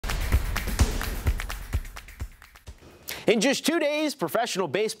In just 2 days, professional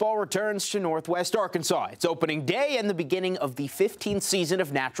baseball returns to Northwest Arkansas. It's opening day and the beginning of the 15th season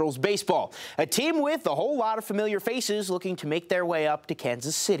of Naturals baseball. A team with a whole lot of familiar faces looking to make their way up to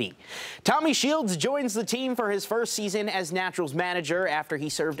Kansas City. Tommy Shields joins the team for his first season as Naturals manager after he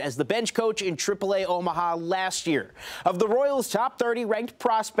served as the bench coach in AAA Omaha last year. Of the Royals' top 30 ranked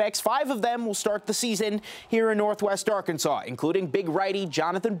prospects, 5 of them will start the season here in Northwest Arkansas, including big righty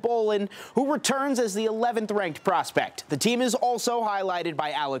Jonathan Bolin, who returns as the 11th ranked prospect. The team is also highlighted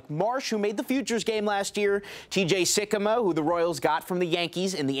by Alec Marsh, who made the Futures game last year, TJ Sikkema, who the Royals got from the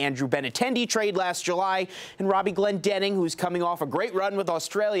Yankees in the Andrew Benintendi trade last July, and Robbie Glendening, who's coming off a great run with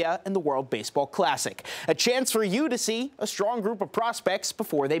Australia in the World Baseball Classic. A chance for you to see a strong group of prospects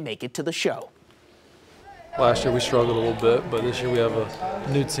before they make it to the show. Last year we struggled a little bit, but this year we have a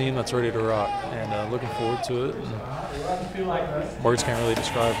new team that's ready to rock, and looking forward to it. Words can't really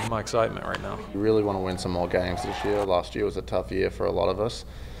describe my excitement right now. We really want to win some more games this year. Last year was a tough year for a lot of us,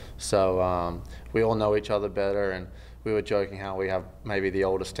 so we all know each other better, and we were joking how we have maybe the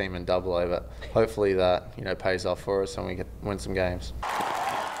oldest team in AA, but hopefully that pays off for us and we can win some games.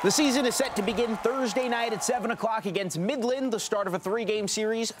 The season is set to begin Thursday night at 7 o'clock against Midland, the start of a 3-game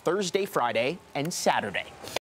series Thursday, Friday, and Saturday.